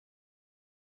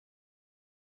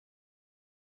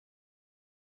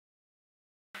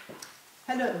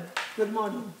Hello, good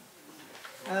morning.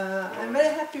 I'm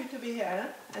very happy to be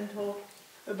here and talk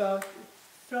about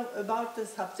the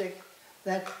subject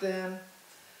that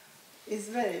is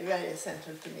very, very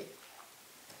central to me.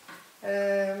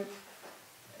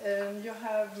 You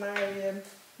have my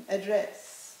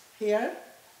address here,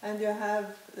 and you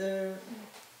have the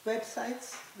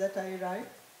websites that I write,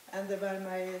 and where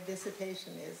my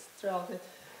dissertation is throughout it.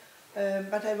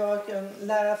 But I work on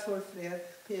Lära för fred,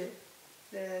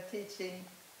 teaching,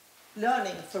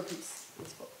 learning for peace,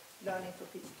 it's called, learning for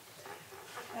peace.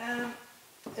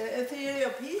 A theory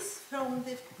of peace from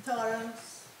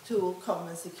deterrence to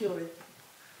common security.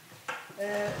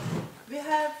 We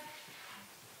have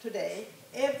today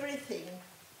everything,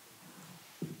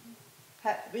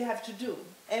 we have to do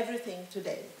everything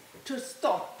today to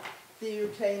stop the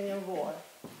Ukrainian war.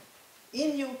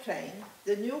 In Ukraine,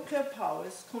 the nuclear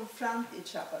powers confront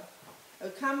each other. A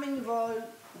coming world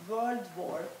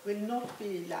war will not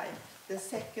be like the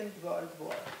Second World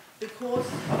War because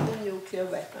of the nuclear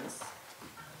weapons.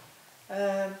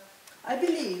 I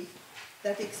believe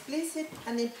that explicit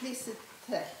and implicit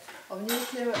threat of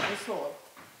nuclear assault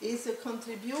is a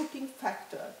contributing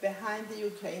factor behind the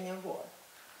Ukrainian war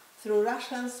through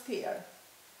Russian fear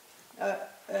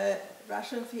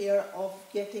of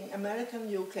getting American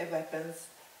nuclear weapons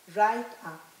right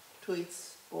up to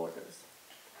its borders.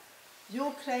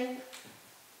 Ukraine,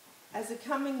 as a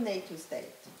coming NATO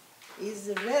state, is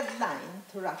a red line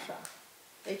to Russia,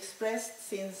 expressed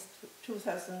since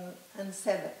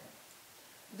 2007.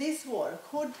 This war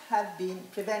could have been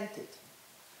prevented.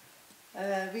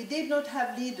 We did not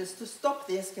have leaders to stop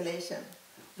the escalation.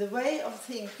 The way of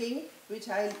thinking which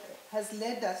has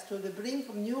led us to the brink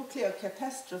of nuclear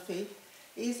catastrophe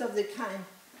is of the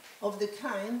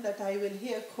kind that I will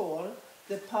here call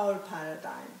the power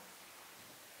paradigm.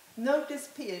 Notice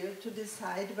period to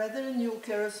decide whether a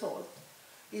nuclear assault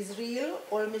is real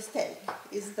or a mistake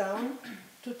is down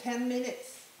to 10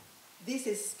 minutes. This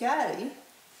is scary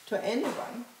to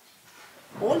anyone,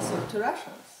 also to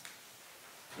Russians.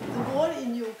 The war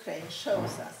in Ukraine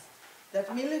shows us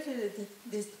that military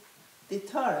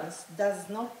deterrence does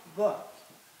not work.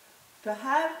 To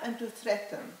have and to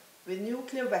threaten with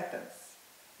nuclear weapons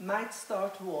might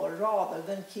start war rather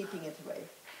than keeping it away.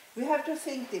 We have to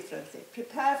think differently,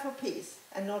 prepare for peace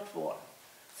and not war.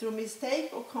 Through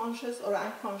mistake or conscious or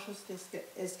unconscious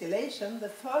escalation, the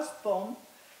first bomb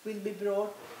will be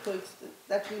brought to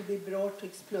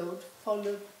explode,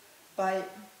 will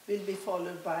be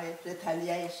followed by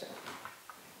retaliation.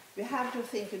 We have to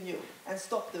think anew and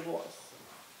stop the wars.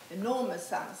 Enormous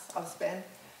sums are spent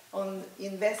on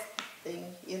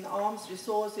investing in arms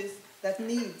resources that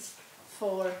needs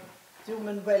for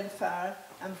human welfare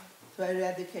and to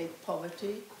eradicate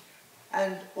poverty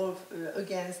and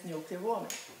against nuclear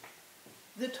warming.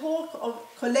 The talk of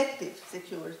collective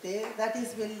security, that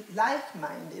is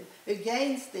like-minded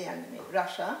against the enemy,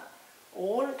 Russia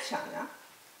or China,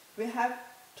 we have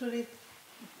to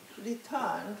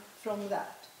return from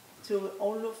that to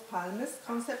Olof Palme's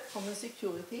concept common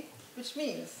security, which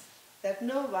means that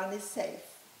no one is safe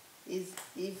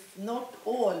if not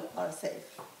all are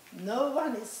safe. No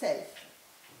one is safe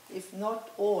if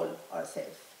not all are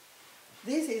safe.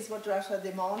 This is what Russia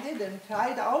demanded and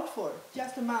cried out for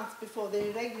just a month before the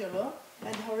irregular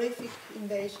and horrific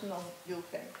invasion of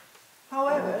Ukraine.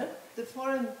 However, the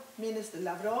foreign minister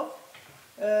Lavrov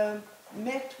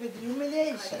met with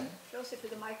humiliation. Closer to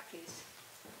the mic, please.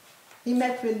 He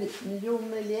met with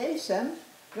humiliation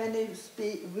when he,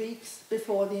 weeks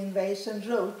before the invasion,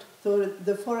 wrote to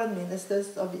the foreign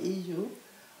ministers of the EU,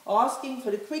 asking for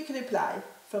a quick reply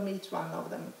from each one of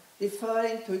them,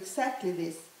 referring to exactly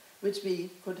this, which we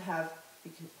could have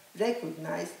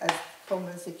recognized as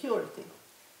common security.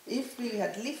 If we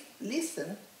had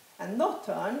listened and not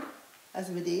turned, as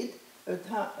we did,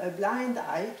 a blind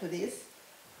eye to this,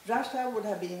 Russia would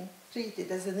have been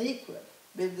treated as an equal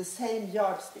with the same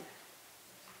yardstick.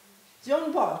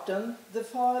 John Barton, the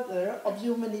father of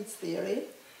human needs theory,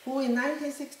 who in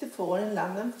 1964 in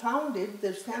London founded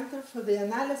the Center for the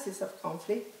Analysis of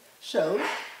Conflict, showed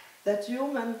that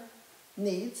human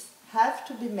needs have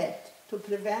to be met to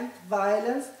prevent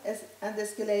violence and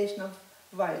escalation of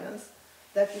violence,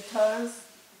 that deterrence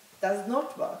does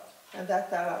not work, and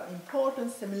that there are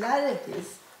important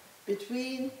similarities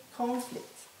between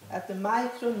conflicts at the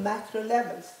micro and macro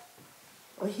levels.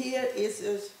 Here is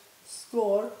a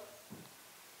score.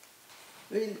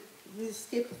 We'll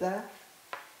skip that.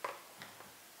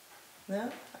 No,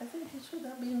 I think it should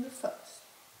have been the first.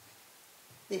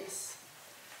 Yes.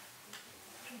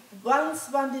 Once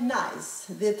one denies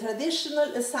the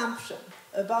traditional assumption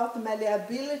about the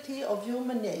malleability of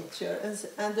human nature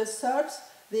and asserts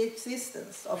the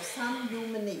existence of some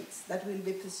human needs that will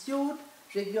be pursued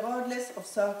regardless of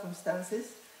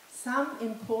circumstances, some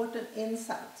important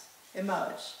insights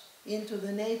emerge into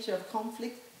the nature of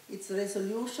conflict, its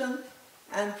resolution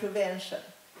and prevention.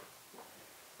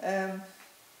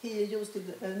 He used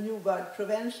a new word,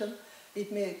 prevention.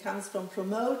 It comes from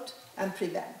promote and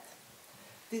prevent.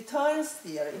 Deterrence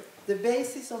theory, the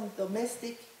basis of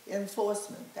domestic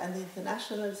enforcement and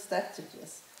international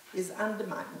strategies, is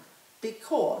undermined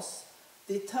because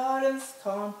deterrence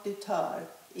can't deter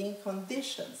in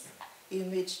conditions in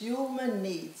which human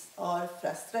needs are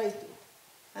frustrated.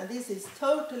 And this is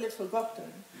totally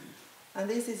forgotten. And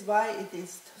this is why it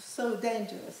is so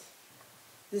dangerous,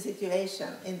 the situation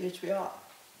in which we are.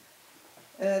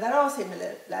 There are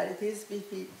similarities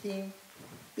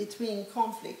between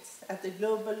conflicts at the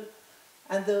global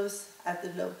and those at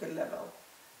the local level.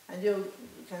 And you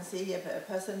can see a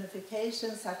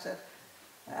personification such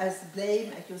as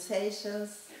blame,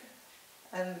 accusations,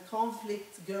 and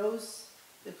conflict grows,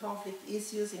 the conflict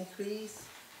issues increase,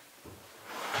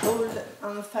 old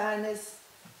unfairness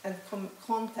and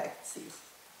contact cease.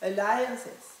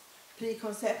 Alliances,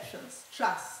 preconceptions,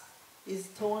 trust is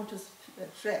torn to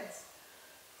shreds.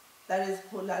 There is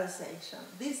polarization.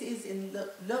 This is in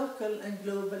local and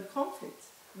global conflicts,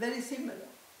 very similar.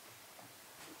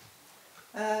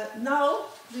 Now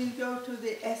we'll go to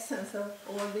the essence of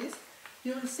all this.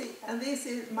 You will see, and this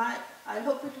is I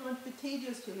hope it won't be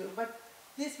tedious to you, but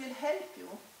this will help you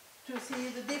to see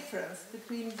the difference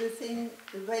between the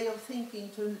way of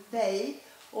thinking today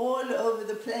all over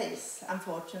the place,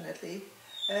 unfortunately,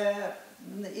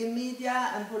 in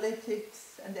media and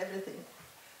politics and everything.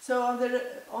 So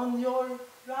on your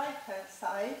right-hand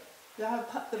side, you have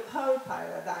the power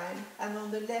paradigm, and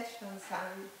on the left-hand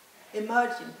side, the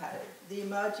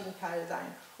emerging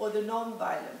paradigm, or the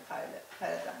non-violent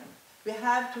paradigm. We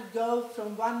have to go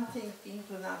from one thinking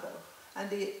to another, and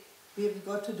we've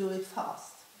got to do it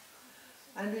fast.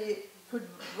 And we could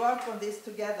work on this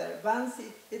together. Once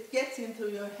it gets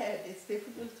into your head, it's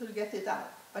difficult to get it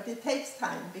out. But it takes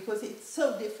time, because it's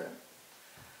so different.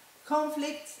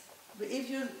 Conflicts,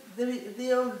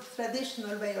 the old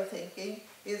traditional way of thinking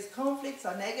is conflicts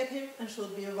are negative and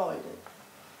should be avoided.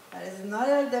 There is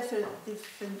another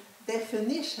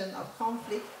definition of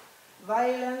conflict.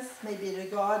 Violence may be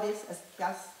regarded as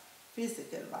just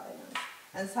physical violence,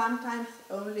 and sometimes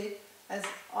only as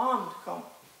armed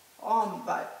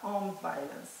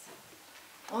violence.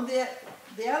 On the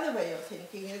other way of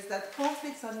thinking is that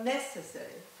conflicts are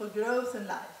necessary for growth in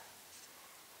life.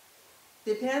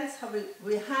 Depends how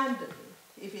we handle it,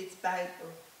 if it's bad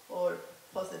or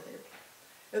positive.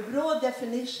 A broad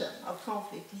definition of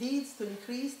conflict leads to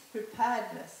increased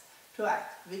preparedness to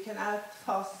act. We can act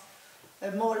fast,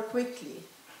 more quickly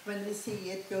when we see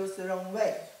it goes the wrong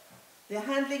way. The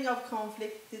handling of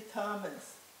conflict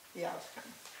determines the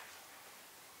outcome.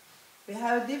 We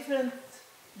have different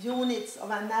units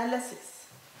of analysis.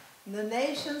 The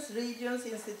nations, regions,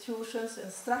 institutions,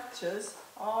 and structures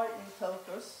are in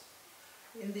focus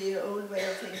in the old way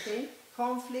of thinking.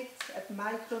 Conflicts at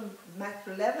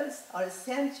macro levels are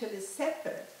essentially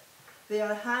separate. They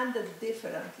are handled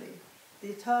differently.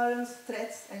 Deterrence,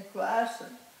 threats, and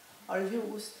coercion are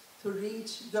used to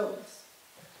reach goals.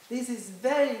 This is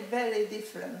very, very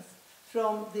different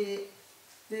from the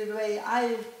way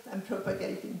I am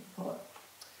propagating for,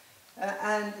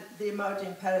 and the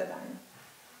emerging paradigm.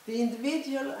 The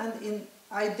individual and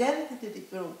identity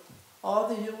group are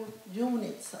the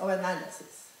units of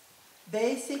analysis.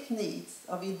 Basic needs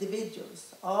of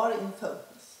individuals are in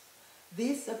focus.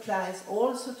 This applies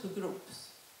also to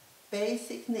groups.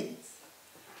 Basic needs.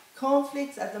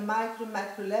 Conflicts at the macro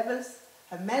levels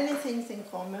have many things in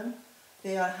common.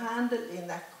 They are handled in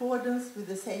accordance with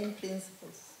the same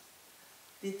principles.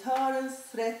 Deterrence,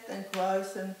 threat, and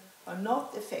coercion are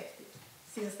not effective,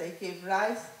 since they give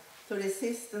rise to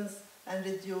resistance and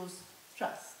reduce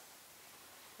trust.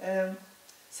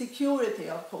 Security,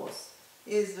 of course,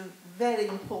 is a very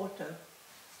important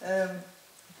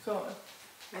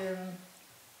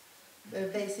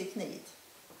basic need.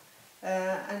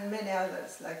 And many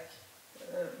others, like,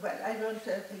 well, I won't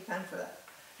take time for that.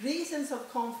 Reasons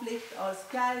of conflict are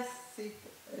scarcity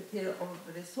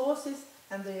of resources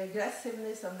and the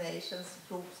aggressiveness of nations,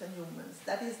 groups, and humans.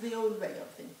 That is the old way of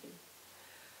thinking.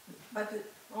 But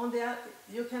on the other,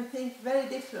 you can think very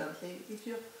differently if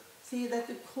you see that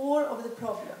the core of the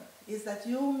problem is that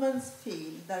humans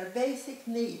feel their basic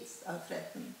needs are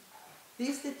threatened.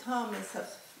 This determines how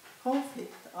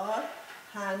conflict are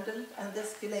handled and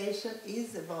escalation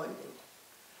is avoided.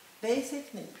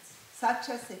 Basic needs, such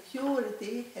as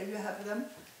security, here you have them,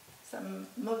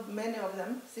 many of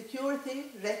them, security,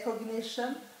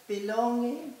 recognition,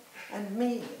 belonging, and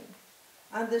meaning.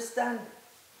 Understand,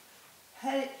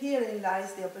 herein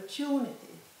lies the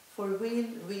opportunity for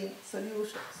win-win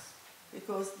solutions,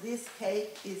 because this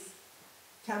cake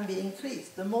can be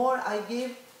increased. The more I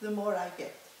give, the more I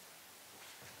get.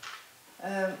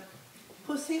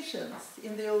 Positions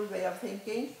in the old way of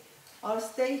thinking are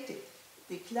stated.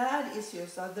 Declared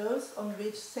issues are those on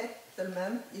which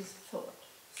settlement is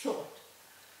sought,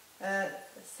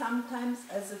 sometimes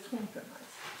as a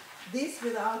compromise. This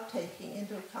without taking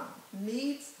into account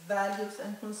needs, values,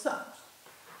 and concerns.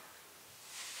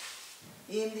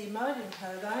 In the emerging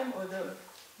paradigm, or the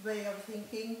way of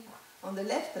thinking on the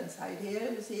left-hand side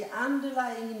here, you see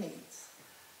underlying needs,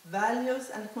 values,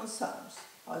 and concerns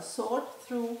are sought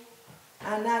through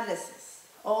analysis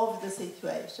of the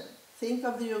situation. Think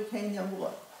of the Ukrainian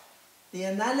war. The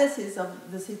analysis of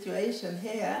the situation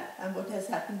here and what has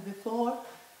happened before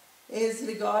is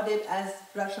regarded as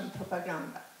Russian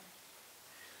propaganda.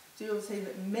 So you'll see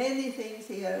many things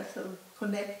here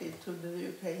connected to the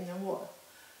Ukrainian war.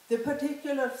 The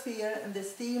particular fear and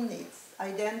esteem needs,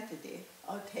 identity,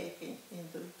 are taken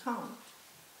into account.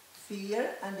 Fear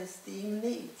and esteem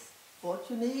needs, what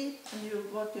you need and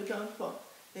what you don't want,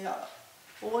 they are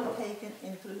all taken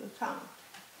into account.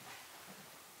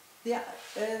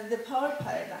 The power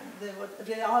paradigm, the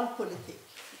realpolitik,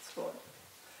 it's called.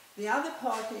 The other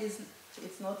part is,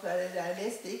 it's not very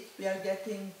realistic. We are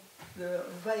getting the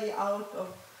way out of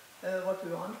what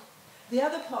we want. The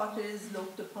other party is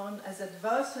looked upon as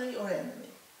adversary or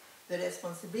enemy. The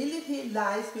responsibility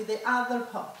lies with the other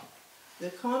party.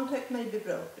 The contract may be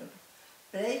broken.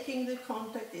 Breaking the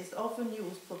contract is often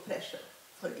used for pressure,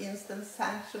 for instance,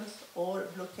 sanctions or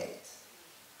blockades.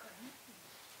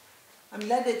 I'm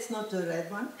glad it's not the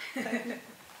red one.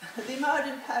 The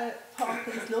emerging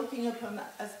party is looking upon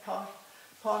as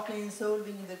partner in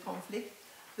solving the conflict.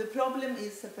 The problem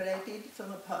is separated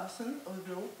from a person or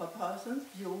group of persons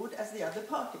viewed as the other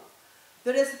party.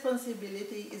 The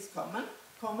responsibility is common.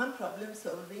 Common problem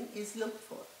solving is looked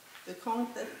for. The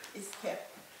content is kept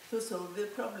to solve the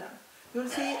problem. You'll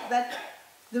see that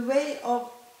the way of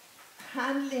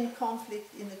handling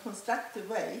conflict in a constructive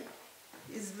way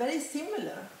is very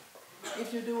similar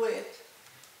if you do it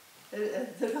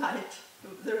the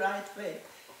right way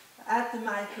at the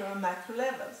micro and macro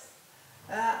levels.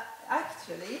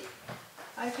 Actually,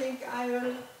 I think I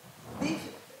will.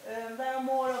 There are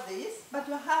more of these, but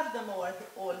you have them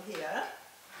all here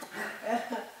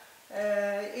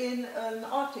in an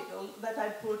article that I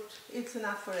put. It's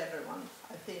enough for everyone,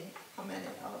 I think. How many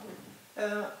are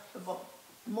there?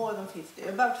 More than 50,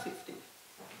 about 50.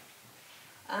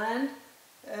 And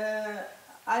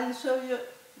I'll show you.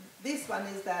 This one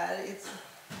is there. It's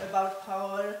about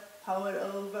power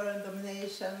over and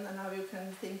domination, and how you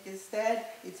can think instead.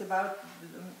 It's about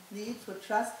the need for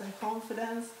trust and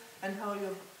confidence, and how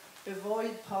you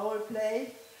avoid power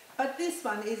play. But this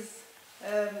one is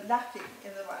lacking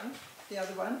in the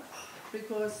other one,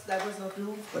 because there was not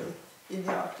room for it in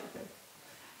the article.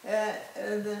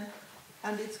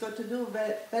 And it's got to do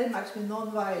very much with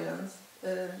non-violence,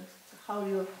 how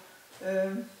you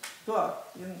work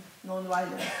in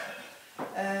non-violence.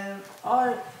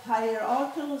 Our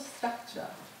hierarchical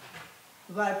structure,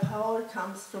 where power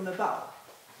comes from above.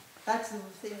 That's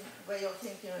the way of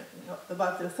thinking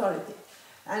about the authority.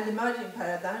 And emerging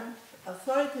paradigm,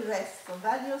 authority rests on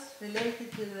values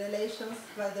related to relations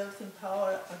where those in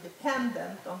power are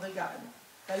dependent on the government.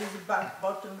 That is a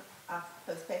bottom-up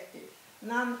perspective.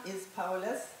 None is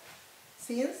powerless,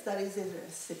 since there is a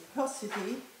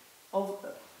reciprocity of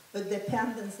a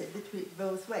dependency between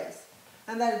both ways.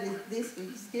 And that is this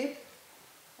we skip.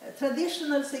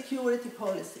 Traditional security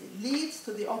policy leads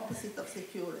to the opposite of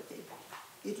security.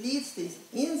 It leads to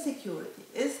insecurity,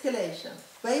 escalation,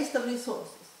 waste of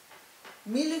resources,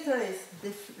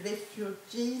 militarism,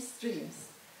 refugee streams,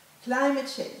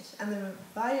 climate change, and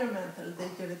environmental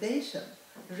degradation,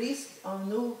 risk of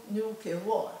nuclear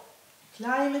war.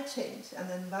 Climate change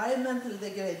and environmental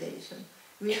degradation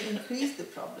will increase the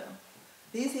problem.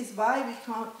 This is why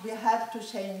we have to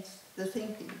change the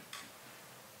thinking.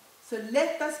 So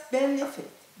let us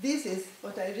benefit. This is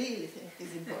what I really think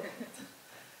is important.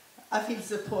 I feel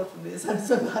support from this, I'm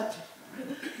so happy.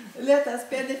 Let us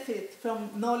benefit from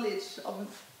knowledge of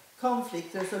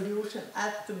conflict resolution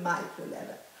at the micro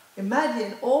level.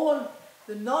 Imagine all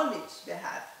the knowledge we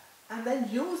have, and then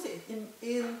use it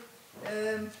in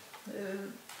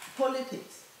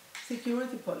politics,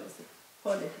 security policy,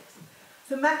 politics.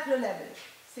 So macro level,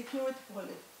 security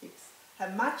politics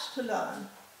have much to learn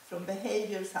from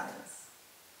behavior science.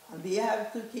 On we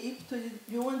have to keep to the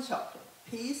UN Charter,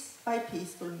 peace by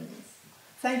peaceful means.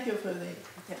 Thank you for the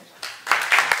attention.